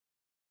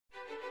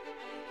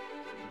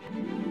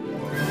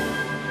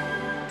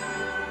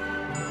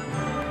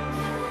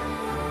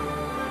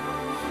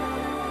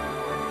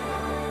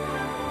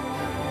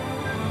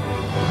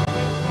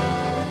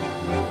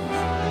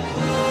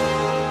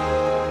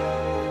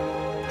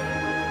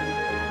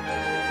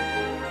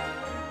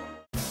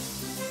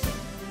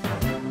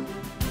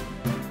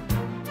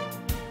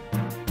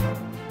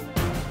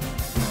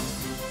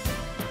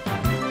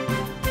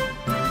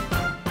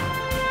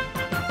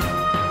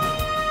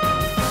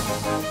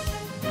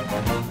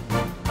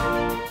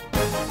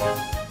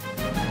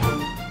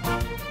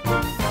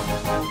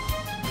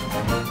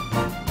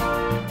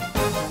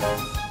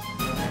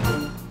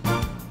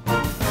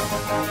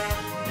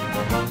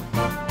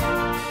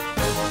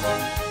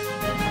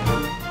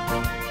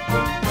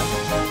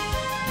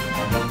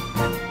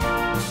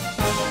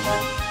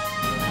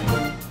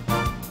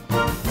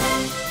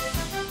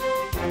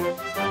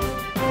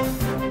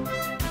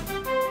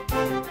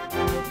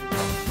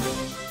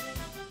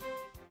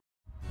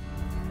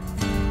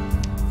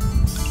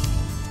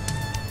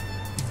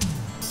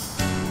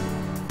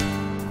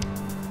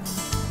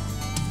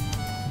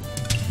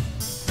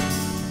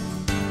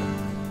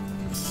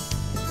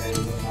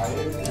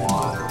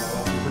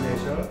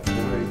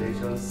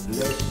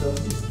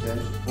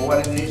systems,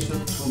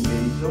 coordination to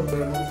major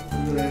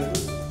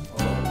levels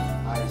of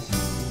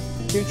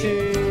ICT.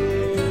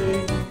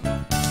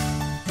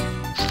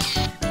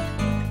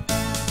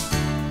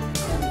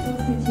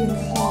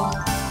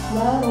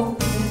 Law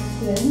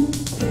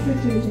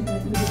Secretariat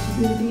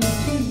will be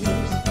 2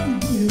 years.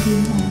 It will be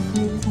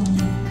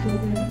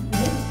program.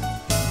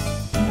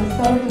 I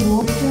started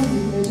working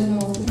with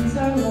regional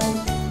officer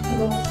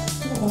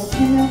about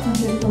Kenya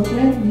country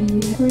program. We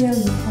Korean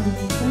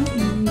information.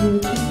 We will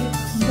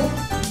conduct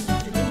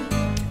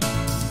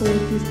for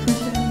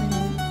discussion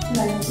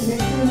like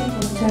electronic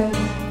contact,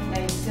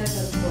 like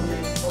several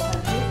programs for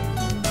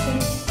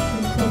countries.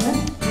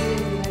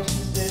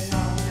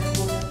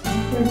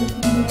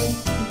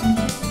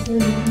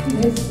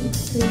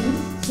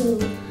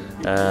 program.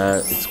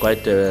 It's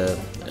quite a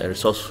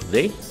resourceful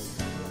day.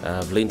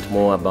 I've learned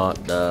more about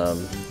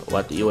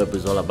what eWeb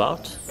is all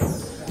about,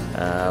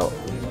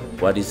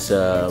 what is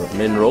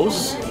main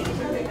roles,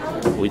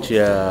 which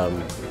are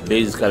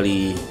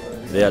basically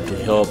there to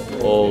help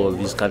all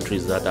these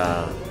countries that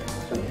are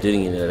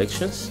dealing in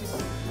elections.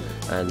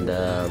 And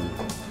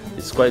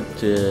it's quite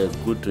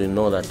good to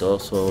know that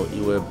also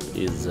eWeb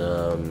is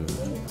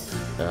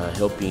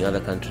helping other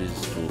countries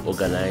to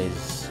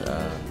organize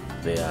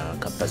their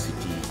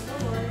capacity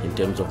in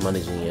terms of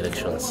managing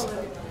elections.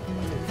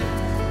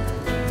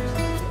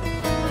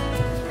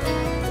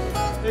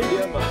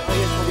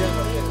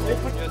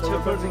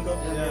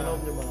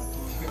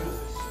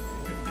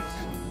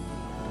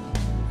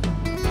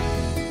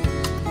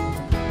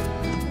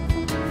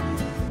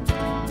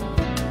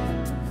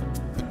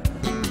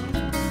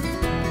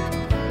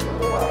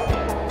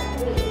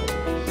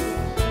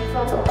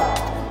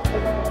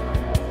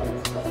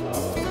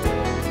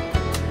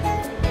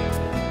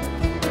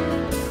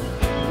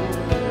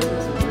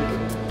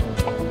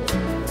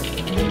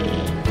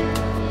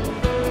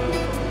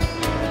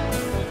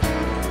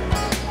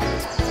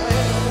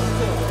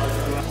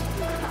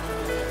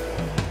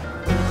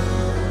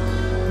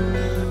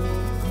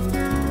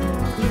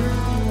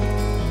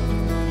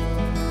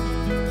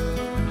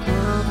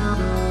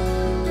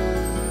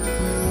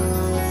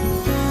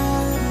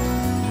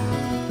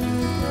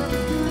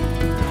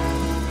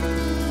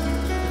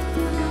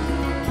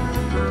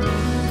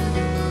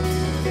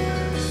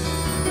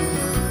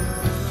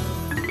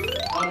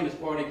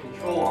 Communist Party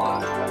control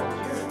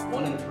options,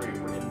 1 and 3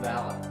 were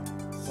invalid,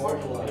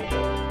 marginalized,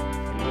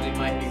 and when they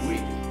might be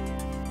weak,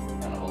 were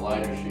kind of a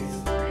lighter shade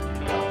of green.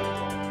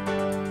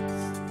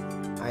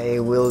 I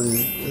will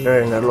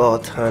learn a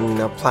lot and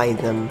apply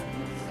them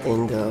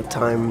in the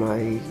time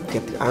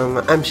I'm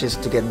anxious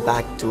to get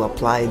back to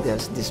apply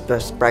these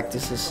best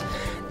practices,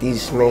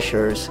 these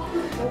measures,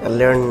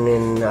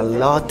 learning a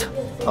lot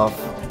of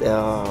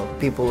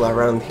people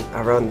around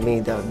me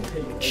that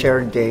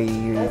share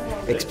their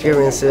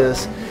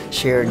experiences,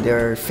 share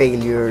their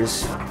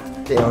failures,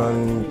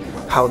 and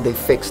how they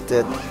fixed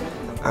it.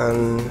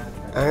 And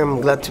I am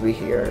glad to be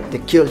here. The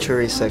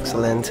culture is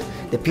excellent.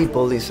 The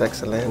people is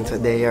excellent.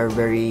 They are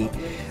very,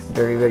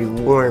 very, very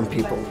warm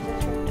people.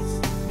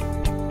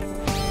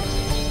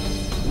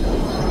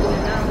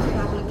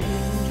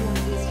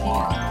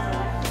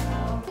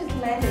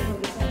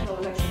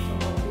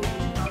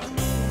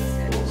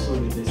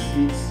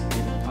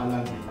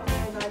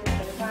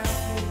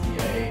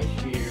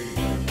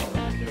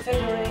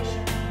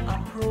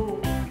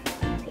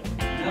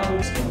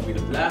 It's going to be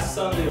the last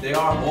Sunday. They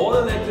are all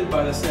elected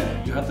by the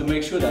Senate. You have to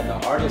make sure that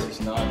the artist is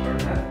not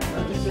permanent.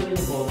 I'm just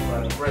involved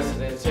by the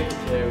President,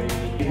 Secretariat.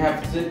 We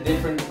have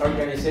different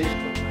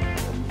organizations.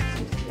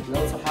 We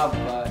also have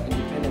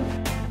independent.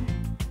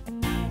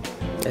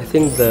 I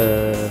think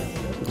the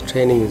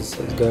training is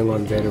going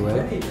on very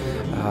well.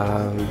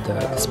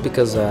 The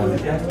speakers are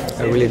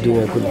really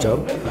doing a good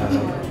job,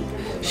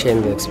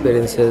 sharing the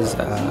experiences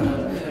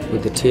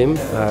with the team.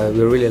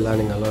 We're really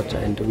learning a lot,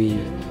 and we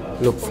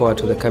look forward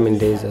to the coming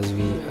days as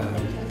we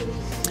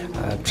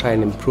try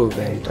and improve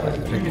and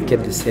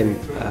replicate the same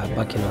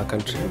back in our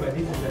country. And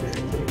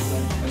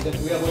then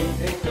we are going to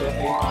take a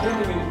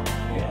 30-minute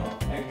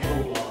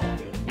actual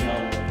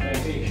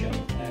meditation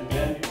and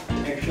then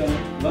action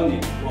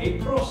learning. A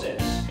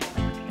process.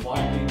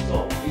 Why being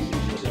so? This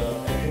is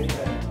action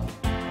planning.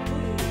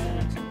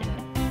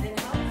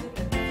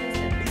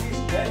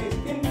 That is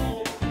simple.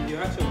 Your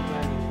action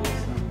planning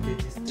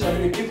is it's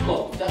very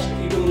difficult. That's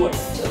even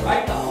worse. So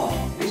right now,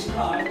 this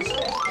kind of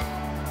stuff.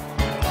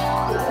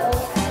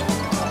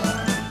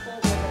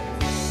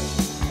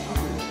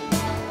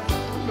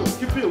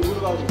 깊이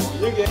우러가지고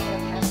여기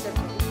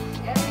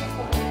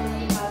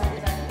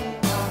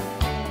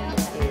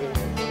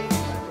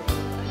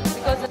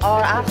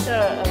Or after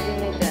we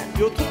need that.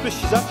 요 투표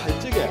시작할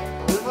적에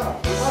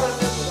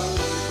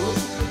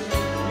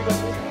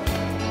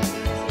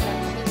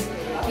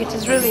It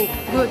is really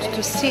good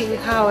to see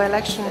how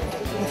election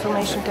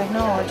information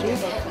technology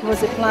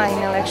was applying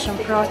in election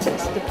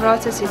process. The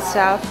process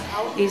itself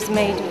is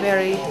made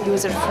very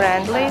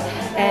user-friendly,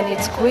 and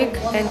it's quick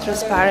and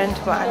transparent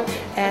one.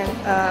 And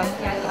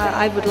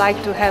I would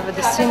like to have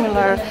the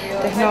similar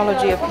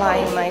technology apply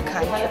in my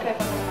country.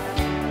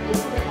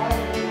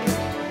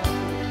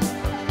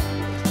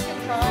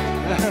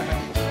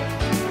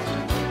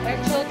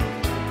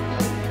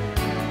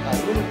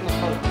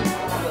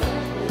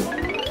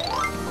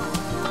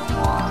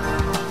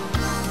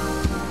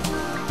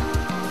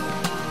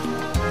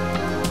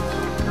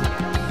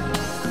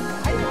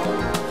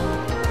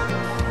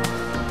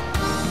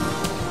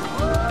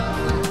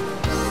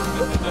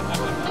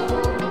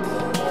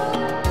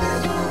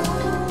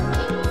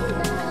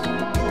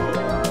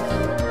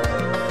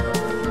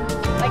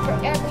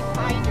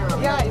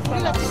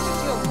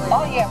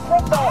 yeah,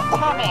 proto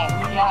tame.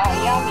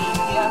 Yeah, yummy,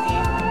 yummy.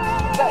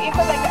 So it's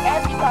like an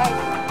appetite.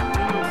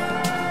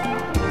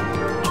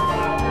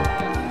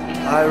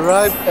 I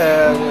arrived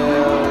at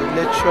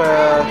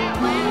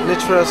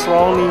natural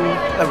surrounding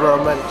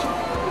environment.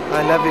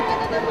 I love it.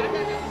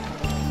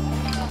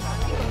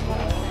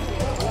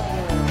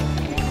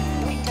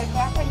 The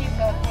Japanese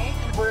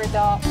taste were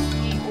the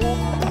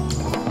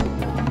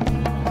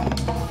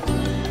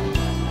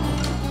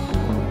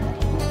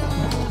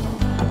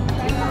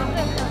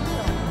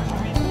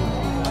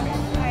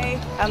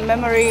A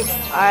memory.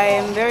 I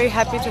am very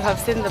happy to have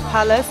seen the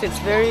palace. It's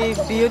very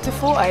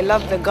beautiful. I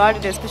love the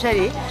garden,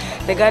 especially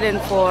the garden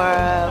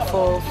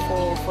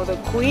for the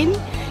queen.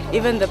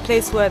 Even the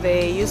place where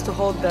they used to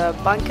hold the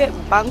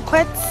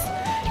banquets.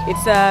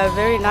 It's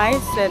very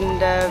nice and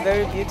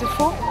very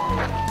beautiful.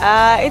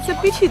 It's a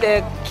pity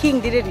the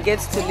king didn't get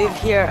to live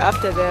here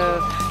after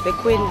the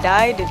queen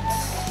died.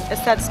 It's a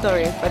sad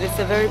story, but it's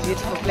a very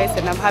beautiful place,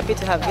 and I'm happy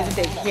to have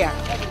visited here.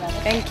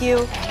 Thank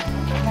you.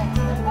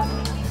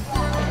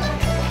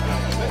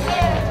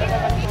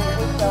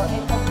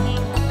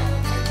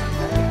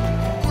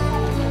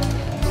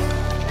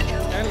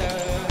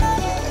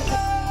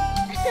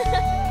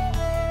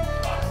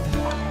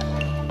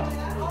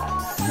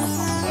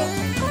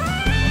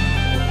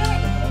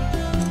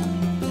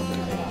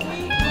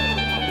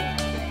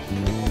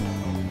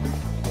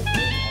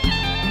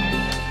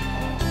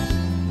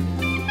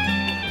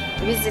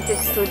 Visited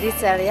to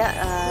this area,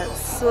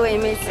 so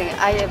amazing.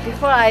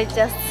 Before I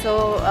just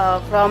saw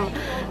from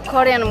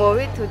Korean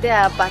movie to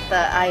there, but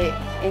I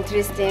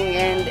interesting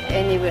and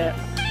anywhere.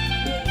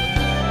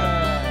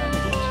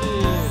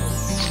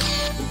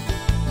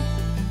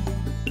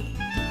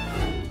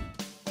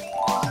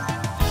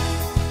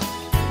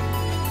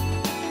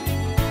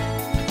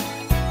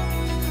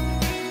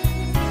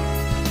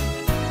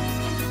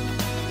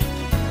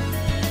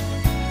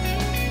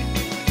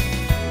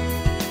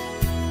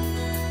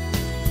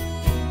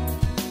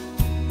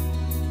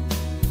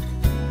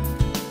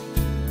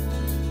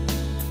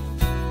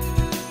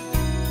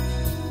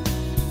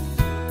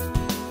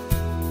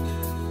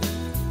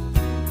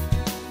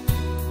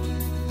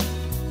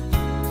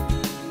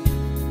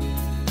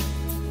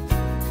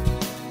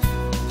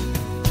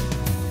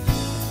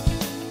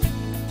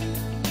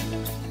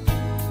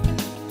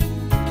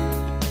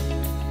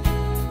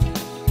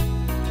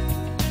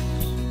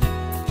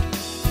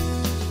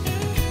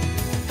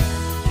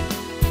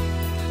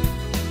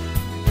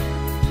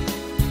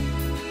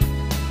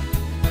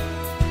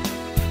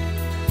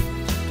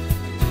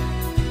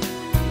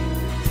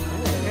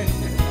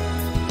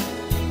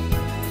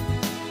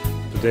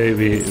 Today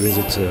we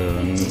visit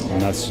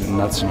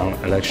National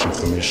Election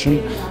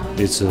Commission.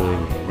 It's a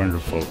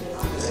wonderful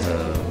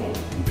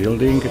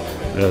building.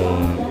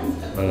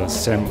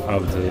 Some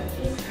of the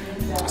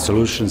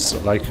solutions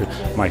like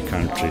my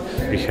country.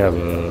 We have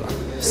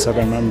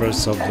 7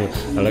 members of the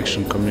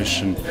Election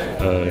Commission.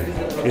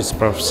 It's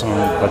professional,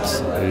 but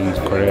in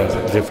Korea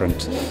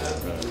different.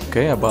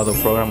 Okay, about the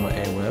program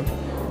at AWeb.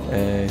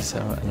 It's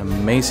an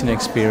amazing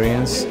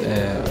experience.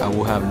 I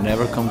would have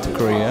never come to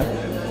Korea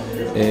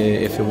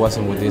if it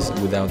wasn't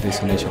without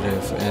this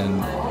initiative,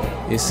 and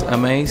it's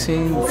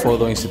amazing for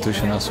the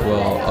institution as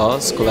well.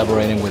 Us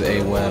collaborating with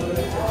AWeb,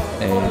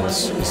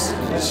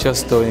 it's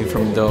just the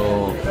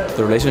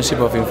relationship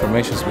of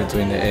information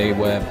between the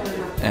AWeb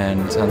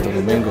and Santo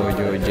Domingo,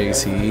 your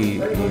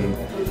JCE,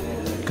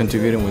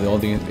 contributing with all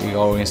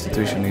our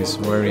institution is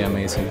very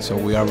amazing. So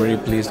we are very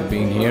pleased to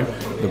be in here.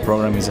 The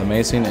program is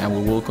amazing, and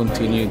we will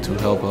continue to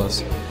help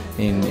us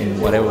in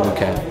whatever we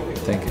can.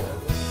 Thank you.